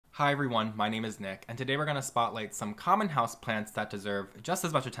Hi everyone, my name is Nick, and today we're going to spotlight some common houseplants that deserve just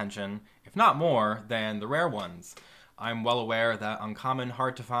as much attention, if not more, than the rare ones. I'm well aware that uncommon,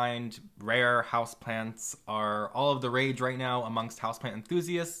 hard to find, rare houseplants are all of the rage right now amongst houseplant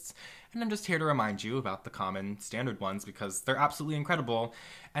enthusiasts, and I'm just here to remind you about the common, standard ones because they're absolutely incredible,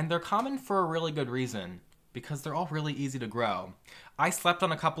 and they're common for a really good reason. Because they're all really easy to grow. I slept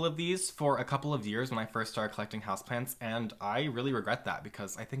on a couple of these for a couple of years when I first started collecting houseplants, and I really regret that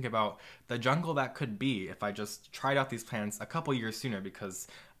because I think about the jungle that could be if I just tried out these plants a couple years sooner, because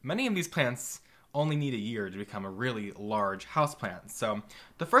many of these plants only need a year to become a really large houseplant. So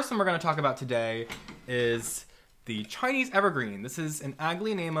the first one we're going to talk about today is the Chinese evergreen. This is an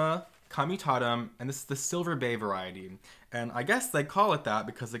Aglaonema commutatum, and this is the silver bay variety. And I guess they call it that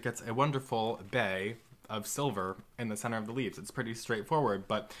because it gets a wonderful bay of silver in the center of the leaves. It's pretty straightforward,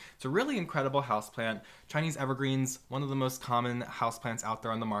 but it's a really incredible houseplant. Chinese evergreens, one of the most common houseplants out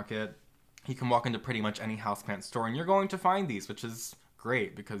there on the market. You can walk into pretty much any houseplant store and you're going to find these, which is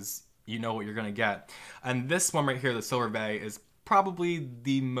great because you know what you're going to get. And this one right here, the silver bay, is probably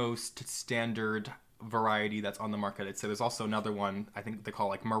the most standard variety that's on the market. I'd say there's also another one, I think they call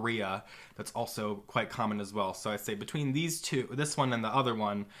like Maria, that's also quite common as well. So I'd say between these two, this one and the other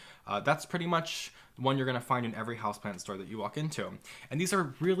one, that's pretty much one you're going to find in every houseplant store that you walk into. And these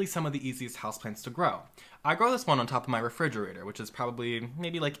are really some of the easiest houseplants to grow. I grow this one on top of my refrigerator, which is probably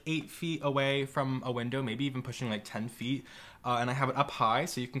maybe like 8 feet away from a window, maybe even pushing like 10 feet. And I have it up high,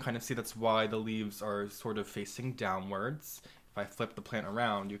 so you can kind of see that's why the leaves are sort of facing downwards. If I flip the plant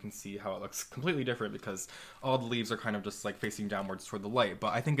around, you can see how it looks completely different because all the leaves are kind of just like facing downwards toward the light.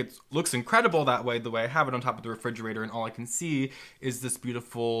 But I think it looks incredible that way, the way I have it on top of the refrigerator, and all I can see is this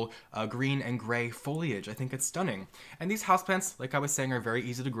beautiful green and gray foliage. I think it's stunning. And these houseplants, like I was saying, are very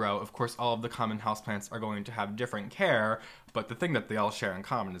easy to grow. Of course, all of the common houseplants are going to have different care, but the thing that they all share in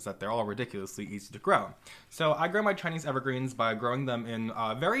common is that they're all ridiculously easy to grow. So I grow my Chinese evergreens by growing them in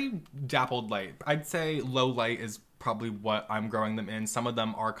very dappled light. I'd say low light is probably what I'm growing them in. Some of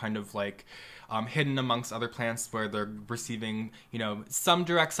them are kind of like hidden amongst other plants where they're receiving, you know, some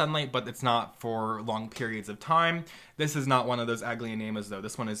direct sunlight, but it's not for long periods of time. This is not one of those Aglaonemas though.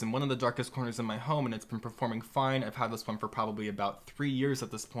 This one is in one of the darkest corners in my home and it's been performing fine. I've had this one for probably about 3 years at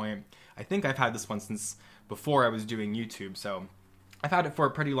this point. I think I've had this one since before I was doing YouTube, so I've had it for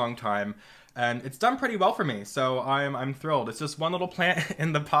a pretty long time, and it's done pretty well for me, so I'm thrilled. It's just one little plant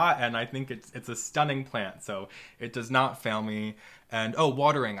in the pot, and I think it's a stunning plant, so it does not fail me. And oh,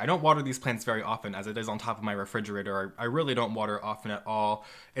 watering. I don't water these plants very often, as it is on top of my refrigerator. I really don't water often at all.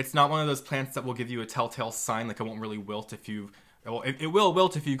 It's not one of those plants that will give you a telltale sign, like it won't really wilt if you've... Well, it will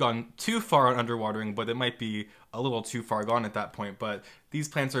wilt if you've gone too far on underwatering, but it might be a little too far gone at that point. But these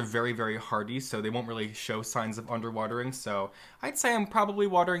plants are very, very hardy, so they won't really show signs of underwatering. So I'd say I'm probably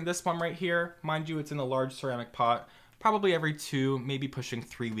watering this one right here. Mind you, it's in a large ceramic pot. Probably every 2, maybe pushing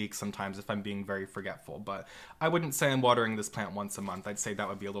 3 weeks sometimes if I'm being very forgetful. But I wouldn't say I'm watering this plant once a month. I'd say that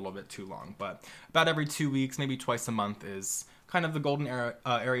would be a little bit too long. But about every 2 weeks, maybe twice a month is kind of the golden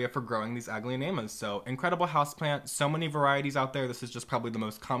area for growing these Aglaonemas. So incredible houseplant, so many varieties out there. This is just probably the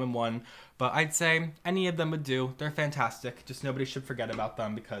most common one, but I'd say any of them would do. They're fantastic. Just nobody should forget about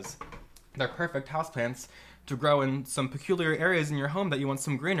them because they're perfect houseplants to grow in some peculiar areas in your home that you want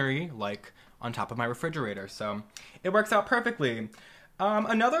some greenery, like on top of my refrigerator. So it works out perfectly.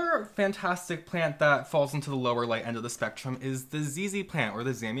 Another fantastic plant that falls into the lower light end of the spectrum is the ZZ plant, or the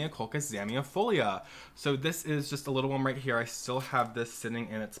Zamioculcas zamiofolia. So this is just a little one right here. I still have this sitting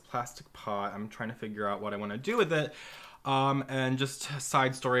in its plastic pot. I'm trying to figure out what I want to do with it. And just a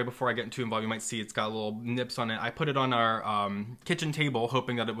side story before I get too involved, you might see it's got little nips on it. I put it on our kitchen table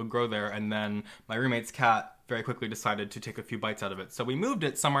hoping that it would grow there, and then my roommate's cat very quickly decided to take a few bites out of it. So we moved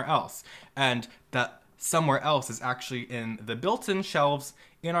it somewhere else, and that somewhere else is actually in the built-in shelves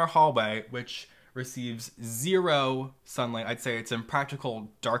in our hallway, which receives 0 sunlight. I'd say it's in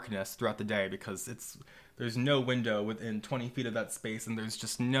practical darkness throughout the day because there's no window within 20 feet of that space, and there's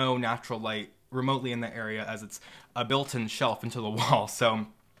just no natural light remotely in the area as it's a built-in shelf into the wall. So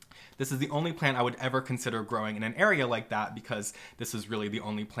this is the only plant I would ever consider growing in an area like that because this is really the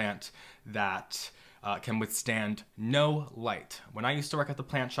only plant that can withstand no light. When I used to work at the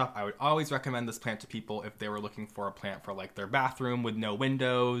plant shop, I would always recommend this plant to people if they were looking for a plant for like their bathroom with no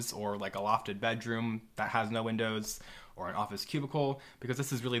windows, or like a lofted bedroom that has no windows, or an office cubicle, because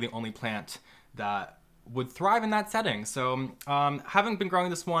this is really the only plant that would thrive in that setting. So having been growing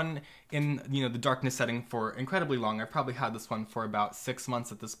this one in the darkness setting for incredibly long, I've probably had this one for about 6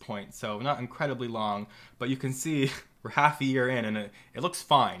 months at this point, so not incredibly long, but you can see we're half a year in and it looks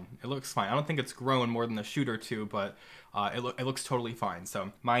fine. It looks fine. I don't think it's grown more than a shoot or two, but it looks totally fine.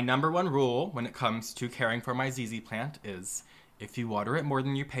 So my #1 rule when it comes to caring for my ZZ plant is if you water it more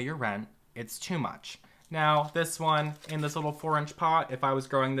than you pay your rent, it's too much. Now, this one in this little 4-inch pot, if I was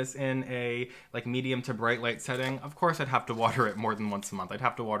growing this in a like medium to bright light setting, of course I'd have to water it more than once a month. I'd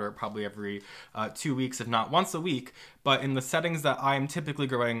have to water it probably every 2 weeks, if not once a week. But in the settings that I'm typically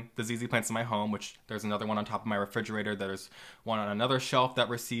growing the ZZ plants in my home, which there's another one on top of my refrigerator, there's one on another shelf that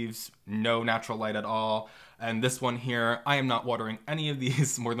receives no natural light at all, and this one here, I am not watering any of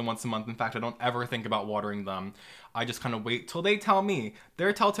these more than once a month. In fact, I don't ever think about watering them. I just kind of wait till they tell me.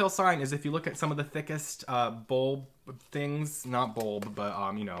 Their telltale sign is if you look at some of the thickest bulb things, not bulb,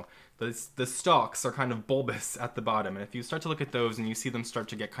 but you know, the stalks are kind of bulbous at the bottom. And if you start to look at those and you see them start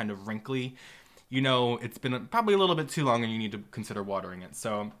to get kind of wrinkly, you know it's been probably a little bit too long and you need to consider watering it.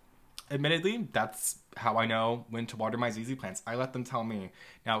 So admittedly, that's how I know when to water my ZZ plants. I let them tell me.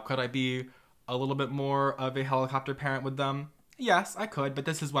 Now, could I be a little bit more of a helicopter parent with them? Yes, I could, but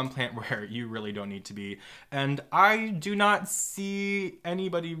this is one plant where you really don't need to be. And I do not see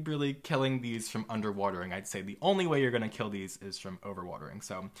anybody really killing these from underwatering. I'd say the only way you're going to kill these is from overwatering.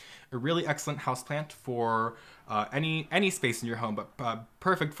 So a really excellent houseplant for any space in your home, but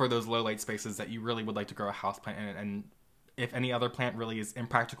perfect for those low light spaces that you really would like to grow a houseplant in. And if any other plant really is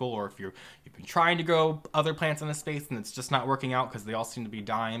impractical, or if you've been trying to grow other plants in a space and it's just not working out because they all seem to be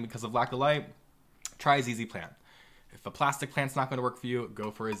dying because of lack of light, try a ZZ plant. If a plastic plant's not going to work for you, go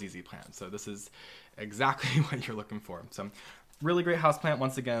for a ZZ plant. So this is exactly what you're looking for. So really great houseplant.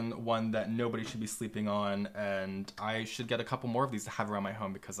 Once again, one that nobody should be sleeping on, and I should get a couple more of these to have around my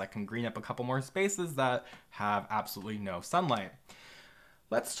home because I can green up a couple more spaces that have absolutely no sunlight.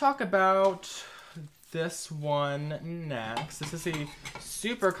 Let's talk about this one next. This is a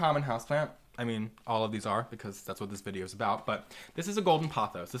super common houseplant. I mean, all of these are, because that's what this video is about, but this is a golden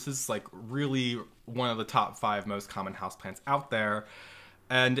pothos. This is like really one of the top 5 most common houseplants out there,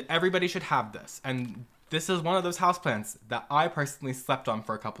 and everybody should have this. And this is one of those houseplants that I personally slept on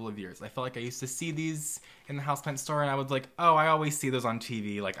for a couple of years. I feel like I used to see these in the houseplant store and I was like, oh, I always see those on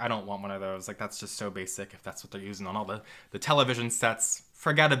TV. Like, I don't want one of those. Like, that's just so basic. If that's what they're using on all the television sets,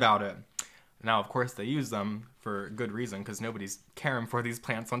 forget about it. Now, of course, they use them for good reason because nobody's caring for these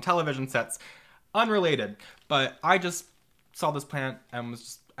plants on television sets. Unrelated. But I just saw this plant and was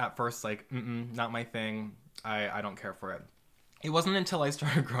just at first like, not my thing. I don't care for it. It wasn't until I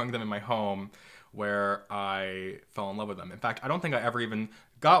started growing them in my home where I fell in love with them. In fact, I don't think I ever even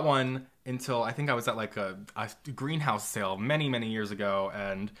got one until I think I was at like a greenhouse sale many, many years ago,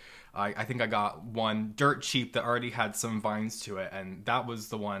 and I think I got one dirt cheap that already had some vines to it, and that was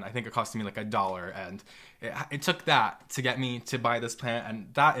the one. I think it cost me like $1, and it took that to get me to buy this plant,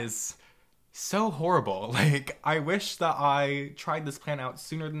 and that is so horrible. Like, I wish that I tried this plant out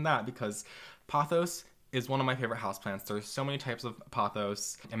sooner than that, because pothos is one of my favorite houseplants. There's so many types of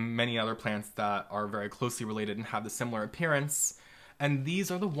pothos and many other plants that are very closely related and have the similar appearance. And these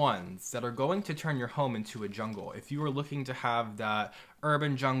are the ones that are going to turn your home into a jungle. If you are looking to have that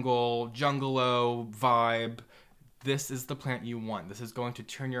urban jungle, jungalo vibe, this is the plant you want. This is going to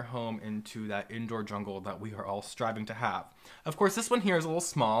turn your home into that indoor jungle that we are all striving to have. Of course, this one here is a little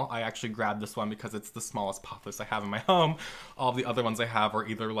small. I actually grabbed this one because it's the smallest pothos I have in my home. All the other ones I have are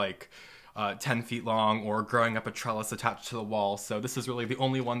either like 10 feet long or growing up a trellis attached to the wall. So this is really the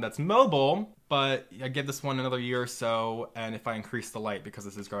only one that's mobile, but I give this one another year or so, and if I increase the light, because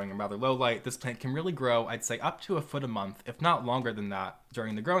this is growing in rather low light, this plant can really grow, I'd say up to 1 foot a month, if not longer than that,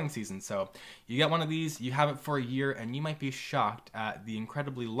 during the growing season. So you get one of these, you have it for a year, and you might be shocked at the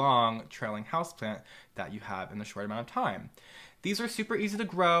incredibly long trailing houseplant that you have in a short amount of time. These are super easy to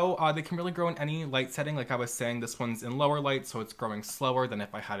grow. They can really grow in any light setting. Like I was saying, this one's in lower light, so it's growing slower than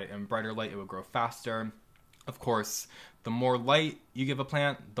if I had it in brighter light, it would grow faster. Of course, the more light you give a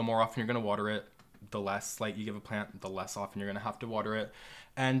plant, the more often you're going to water it. The less light you give a plant, the less often you're going to have to water it.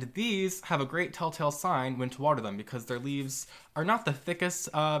 And these have a great telltale sign when to water them, because their leaves are not the thickest.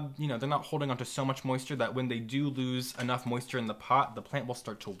 You know, they're not holding onto so much moisture that when they do lose enough moisture in the pot, the plant will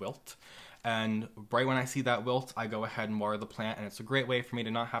start to wilt. And right when I see that wilt, I go ahead and water the plant, and it's a great way for me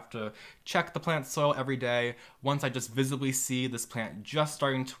to not have to check the plant soil every day. Once I just visibly see this plant just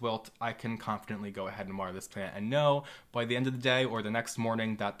starting to wilt, I can confidently go ahead and water this plant and know by the end of the day or the next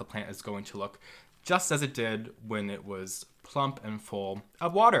morning that the plant is going to look just as it did when it was plump and full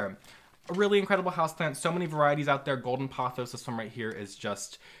of water. A really incredible houseplant. So many varieties out there. Golden pothos, this one right here, is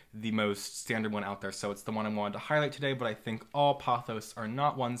just the most standard one out there, so it's the one I wanted to highlight today, but I think all pothos are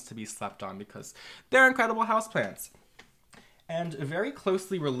not ones to be slept on because they're incredible houseplants. And very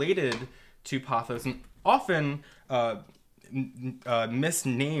closely related to pothos, and often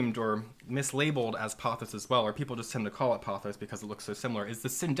misnamed or mislabeled as pothos as well, or people just tend to call it pothos because it looks so similar, is the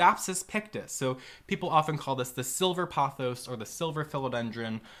Scindapsus pictus. So people often call this the silver pothos or the silver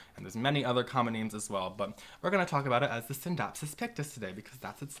philodendron, and there's many other common names as well, but we're going to talk about it as the Scindapsus pictus today because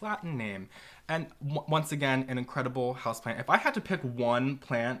that's its Latin name. And once again, an incredible houseplant. If I had to pick one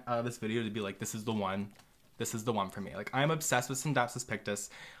plant out of this video to be like, this is the one for me. Like, I'm obsessed with Scindapsus pictus.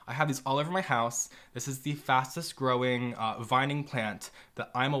 I have these all over my house. This is the fastest growing vining plant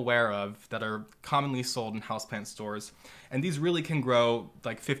that I'm aware of that are commonly sold in houseplant stores. And these really can grow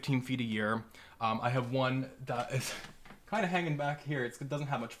like 15 feet a year. I have one that is kind of hanging back here. It doesn't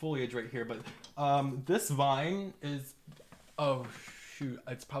have much foliage right here, but this vine is, oh shoot,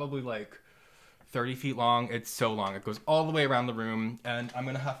 it's probably like 30 feet long. It's so long. It goes all the way around the room, and I'm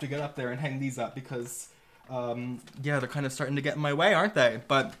gonna have to get up there and hang these up because yeah, they're kind of starting to get in my way, aren't they?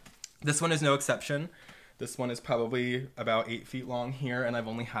 But this one is no exception. This one is probably about 8 feet long here, and I've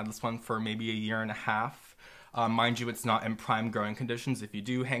only had this one for maybe a year and a half. Mind you, it's not in prime growing conditions. If you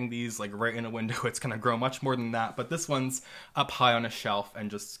do hang these like right in a window, it's gonna grow much more than that. But this one's up high on a shelf and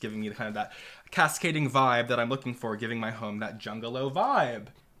just giving me kind of that cascading vibe that I'm looking for, giving my home that jungalow vibe.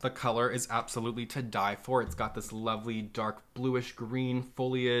 The color is absolutely to die for. It's got this lovely dark bluish green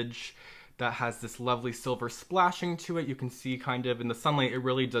foliage that has this lovely silver splashing to it. You can see kind of in the sunlight, it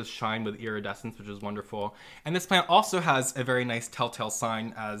really does shine with iridescence, which is wonderful. And this plant also has a very nice telltale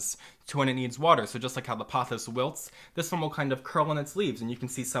sign as to when it needs water. So just like how the pothos wilts, this one will kind of curl in its leaves, and you can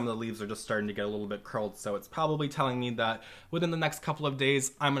see some of the leaves are just starting to get a little bit curled. So it's probably telling me that within the next couple of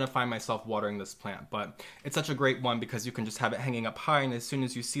days, I'm gonna find myself watering this plant. But it's such a great one because you can just have it hanging up high, and as soon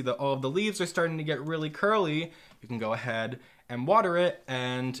as you see that all of the leaves are starting to get really curly, you can go ahead and water it,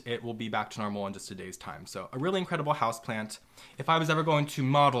 and it will be back to normal in just a day's time. So a really incredible houseplant. If I was ever going to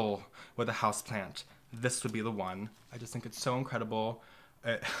model with a houseplant, this would be the one. I just think it's so incredible.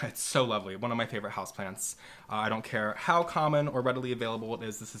 It's so lovely. One of my favorite houseplants. I don't care how common or readily available it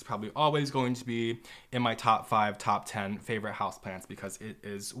is. This is probably always going to be in my top 5, top 10 favorite houseplants because it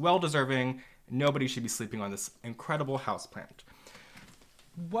is well deserving. Nobody should be sleeping on this incredible houseplant.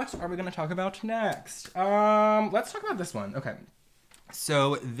 What are we going to talk about next? Let's talk about this one. Okay,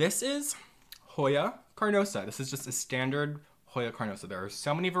 so this is Hoya carnosa. This is just a standard Hoya carnosa. There are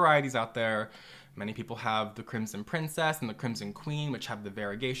so many varieties out there. Many people have the Crimson Princess and the Crimson Queen, which have the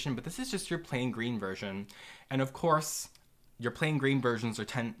variegation, but this is just your plain green version. And of course, your plain green versions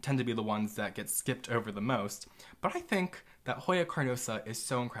tend to be the ones that get skipped over the most. But I think that Hoya carnosa is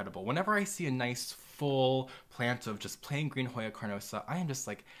so incredible. Whenever I see a nice full plant of just plain green Hoya carnosa, I am just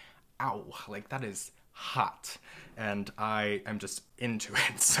like, ow, like that is hot, and I am just into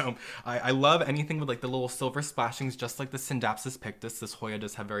it. So I love anything with like the little silver splashings, just like the Scindapsus pictus. This Hoya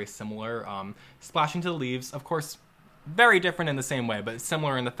does have very similar splashing to the leaves. Of course, very different in the same way, but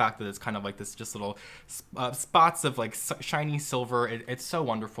similar in the fact that it's kind of like this just little spots of like shiny silver. It's so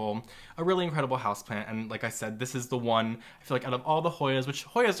wonderful. A really incredible houseplant, and like I said, this is the one, I feel like out of all the Hoyas, which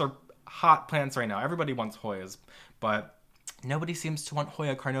Hoyas are hot plants right now. Everybody wants Hoyas, but nobody seems to want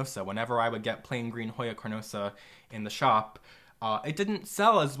Hoya carnosa. Whenever I would get plain green Hoya carnosa in the shop, it didn't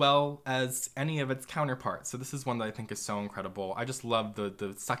sell as well as any of its counterparts. So this is one that I think is so incredible. I just love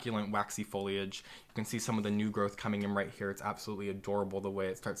the succulent waxy foliage. You can see some of the new growth coming in right here. It's absolutely adorable the way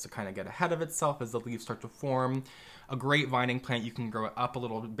it starts to kind of get ahead of itself as the leaves start to form. A great vining plant. You can grow it up a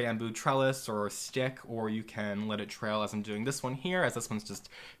little bamboo trellis or a stick, or you can let it trail as I'm doing this one here, as this one's just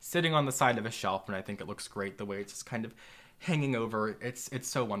sitting on the side of a shelf, and I think it looks great the way it's just kind of hanging over. It's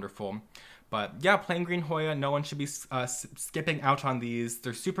so wonderful. But yeah, plain green Hoya, no one should be skipping out on these.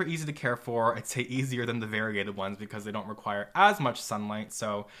 They're super easy to care for. I'd say easier than the variegated ones because they don't require as much sunlight.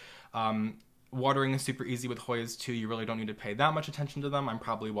 So watering is super easy with Hoyas too. You really don't need to pay that much attention to them. I'm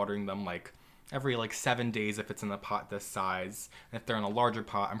probably watering them like every 7 days if it's in a pot this size. And if they're in a larger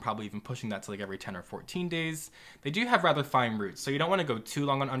pot, I'm probably even pushing that to like every 10 or 14 days. They do have rather fine roots, so you don't want to go too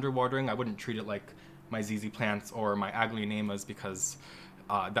long on underwatering. I wouldn't treat it like my ZZ plants or my Aglaonemas because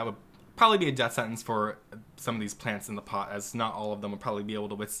that would probably be a death sentence for some of these plants in the pot, as not all of them would probably be able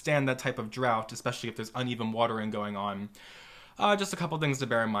to withstand that type of drought, especially if there's uneven watering going on. Just a couple things to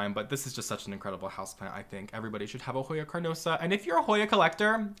bear in mind, but this is just such an incredible houseplant. I think everybody should have a Hoya carnosa. And if you're a Hoya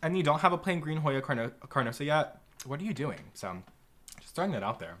collector and you don't have a plain green Hoya carnosa yet, what are you doing? So just throwing that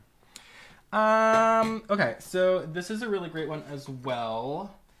out there. Okay, so this is a really great one as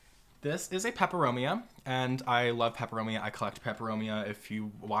well. This is a Peperomia, and I love Peperomia. I collect Peperomia. If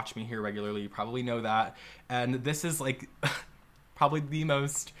you watch me here regularly, you probably know that. And this is like probably the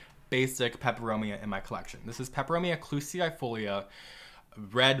most basic Peperomia in my collection. This is Peperomia clusiifolia,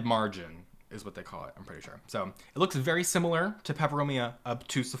 red margin. is what they call it, I'm pretty sure. So it looks very similar to Peperomia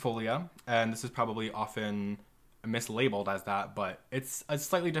obtusifolia, and this is probably often mislabeled as that, but it's a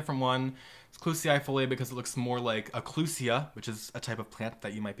slightly different one. It's clusiifolia because it looks more like a clusia, which is a type of plant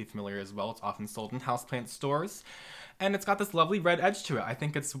that you might be familiar as well. It's often sold in houseplant stores. And it's got this lovely red edge to it. I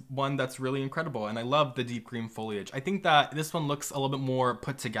think it's one that's really incredible, and I love the deep green foliage. I think that this one looks a little bit more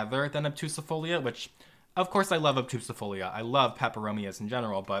put together than obtusifolia, which of course I love obtusifolia. I love peperomias in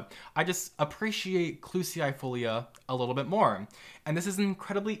general, but I just appreciate clusiifolia a little bit more. And this is an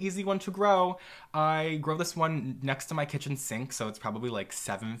incredibly easy one to grow. I grow this one next to my kitchen sink, so it's probably like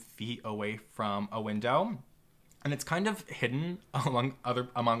 7 feet away from a window. And it's kind of hidden among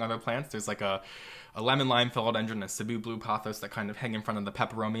other plants. There's like a lemon lime philodendron, a Cebu blue pothos that kind of hang in front of the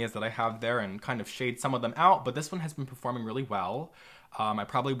peperomias that I have there and kind of shade some of them out, but this one has been performing really well. I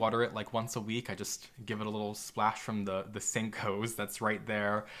probably water it like once a week. I just give it a little splash from the sink hose that's right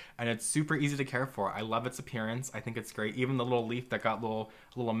there, and it's super easy to care for. I love its appearance. I think it's great. Even the little leaf that got a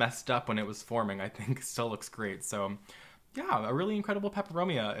little messed up when it was forming, I think still looks great. So yeah, a really incredible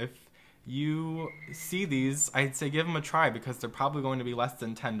peperomia. If you see these, I'd say give them a try because they're probably going to be less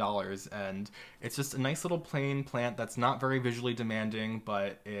than $10, and it's just a nice little plain plant that's not very visually demanding,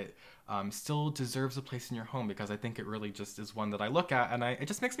 but it still deserves a place in your home because I think it really just is one that I look at and it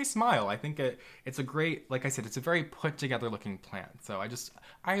just makes me smile. I think it's a great, like I said, it's a very put together looking plant. So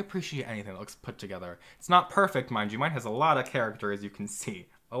I appreciate anything that looks put together. It's not perfect, mind you. Mine has a lot of character, as you can see,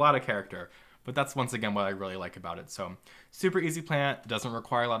 a lot of character. But that's once again what I really like about it. So super easy plant, doesn't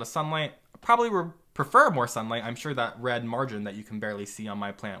require a lot of sunlight. Probably prefer more sunlight. I'm sure that red margin that you can barely see on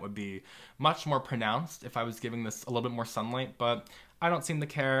my plant would be much more pronounced if I was giving this a little bit more sunlight, but I don't seem to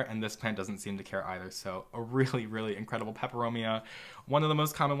care, and this plant doesn't seem to care either. So a really, really incredible peperomia, one of the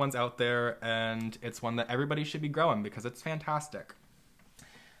most common ones out there, and it's one that everybody should be growing because it's fantastic.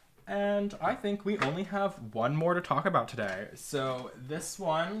 And I think we only have one more to talk about today. So this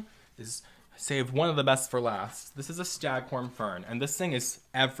one is save one of the best for last. This is a staghorn fern, and this thing is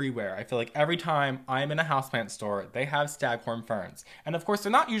everywhere. I feel like every time I'm in a houseplant store, they have staghorn ferns. And of course,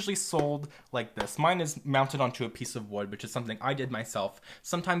 they're not usually sold like this. Mine is mounted onto a piece of wood, which is something I did myself.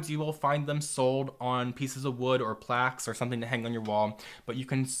 Sometimes you will find them sold on pieces of wood or plaques or something to hang on your wall, but you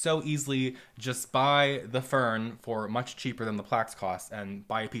can so easily just buy the fern for much cheaper than the plaques cost and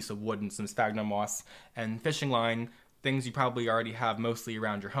buy a piece of wood and some sphagnum moss and fishing line, things you probably already have mostly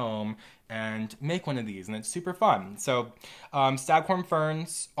around your home, and make one of these, and it's super fun. So staghorn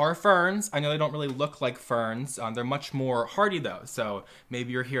ferns are ferns. I know they don't really look like ferns. They're much more hardy though. So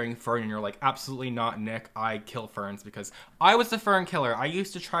maybe you're hearing fern and you're like, absolutely not, Nick. I kill ferns because I was the fern killer. I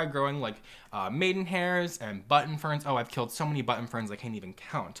used to try growing like maidenhairs and button ferns. Oh, I've killed so many button ferns I can't even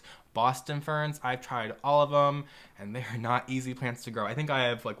count. Boston ferns, I've tried all of them, and they are not easy plants to grow. I think I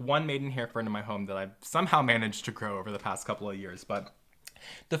have like one maidenhair fern in my home that I've somehow managed to grow over the past couple of years. But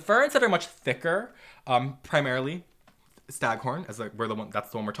the ferns that are much thicker, primarily staghorn, that's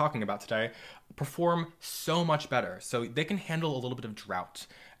the one we're talking about today, perform so much better. So they can handle a little bit of drought.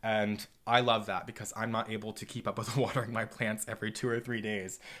 And I love that because I'm not able to keep up with watering my plants every 2 or 3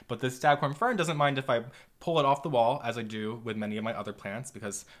 days. But this staghorn fern doesn't mind if I pull it off the wall, as I do with many of my other plants,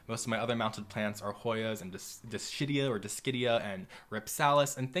 because most of my other mounted plants are Hoyas and Dischidia and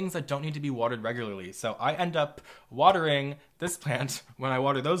Ripsalis and things that don't need to be watered regularly. So I end up watering this plant when I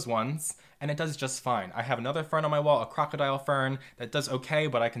water those ones, and it does just fine. I have another fern on my wall, a crocodile fern, that does okay,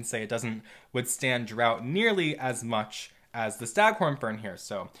 but I can say it doesn't withstand drought nearly as much as the staghorn fern here.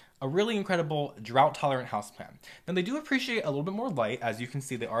 So a really incredible drought-tolerant houseplant. Now they do appreciate a little bit more light. As you can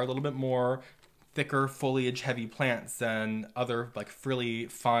see, they are a little bit more thicker foliage-heavy plants than other like frilly,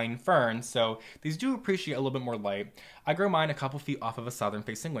 fine ferns. So these do appreciate a little bit more light. I grow mine a couple feet off of a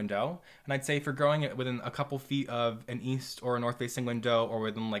southern-facing window, and I'd say if you're growing it within a couple feet of an east or a north-facing window, or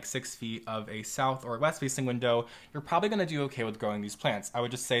within like 6 feet of a south or west-facing window, you're probably going to do okay with growing these plants. I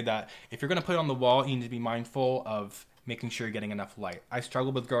would just say that if you're going to put it on the wall, you need to be mindful of making sure you're getting enough light. I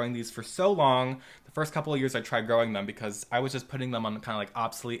struggled with growing these for so long. The first couple of years I tried growing them because I was just putting them on kind of like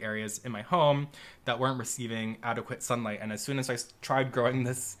obsolete areas in my home that weren't receiving adequate sunlight. And as soon as I tried growing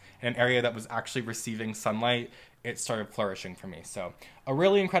this in an area that was actually receiving sunlight, it started flourishing for me. So a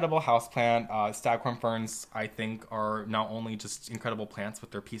really incredible houseplant. Staghorn ferns, I think, are not only just incredible plants,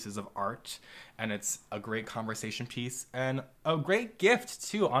 but they're pieces of art, and it's a great conversation piece and a great gift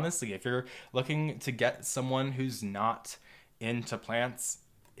too, honestly. If you're looking to get someone who's not into plants,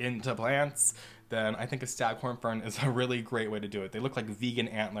 then I think a staghorn fern is a really great way to do it. They look like vegan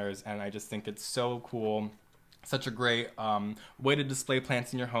antlers, and I just think it's so cool. Such a great way to display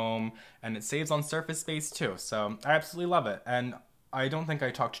plants in your home, and it saves on surface space too. So I absolutely love it. And I don't think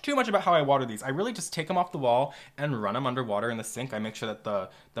I talked too much about how I water these. I really just take them off the wall and run them underwater in the sink. I make sure that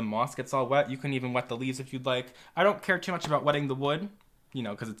the moss gets all wet. You can even wet the leaves if you'd like. I don't care too much about wetting the wood, you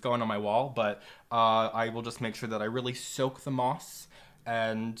know, because it's going on my wall, but I will just make sure that I really soak the moss,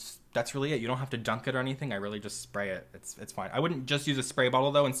 and that's really it. You don't have to dunk it or anything. I really just spray it. It's fine. I wouldn't just use a spray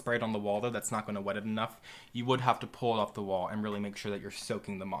bottle though and spray it on the wall though. That's not going to wet it enough. You would have to pull it off the wall and really make sure that you're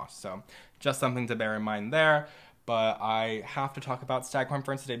soaking the moss. So just something to bear in mind there. But I have to talk about Staghorn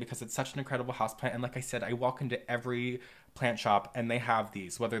ferns today because it's such an incredible houseplant. And like I said, I walk into every plant shop and they have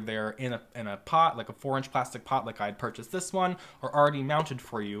these, whether they're in a pot, like a 4-inch plastic pot like I'd purchased this one, or already mounted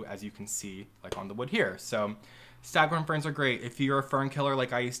for you, as you can see, like on the wood here. So Staghorn ferns are great. If you're a fern killer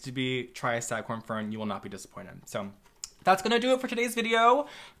like I used to be, try a Staghorn fern. You will not be disappointed. So that's going to do it for today's video.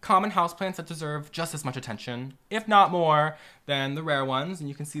 Common houseplants that deserve just as much attention, if not more, than the rare ones. And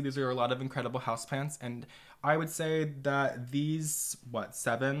you can see these are a lot of incredible houseplants. And I would say that these,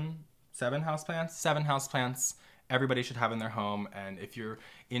 seven houseplants? 7 houseplants everybody should have in their home. And if you're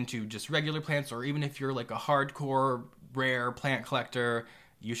into just regular plants, or even if you're like a hardcore rare plant collector,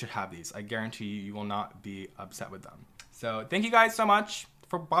 you should have these. I guarantee you will not be upset with them. So thank you guys so much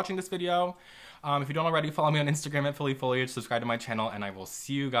for watching this video. If you don't already, follow me on Instagram at Foliage, subscribe to my channel, and I will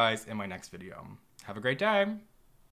see you guys in my next video. Have a great day.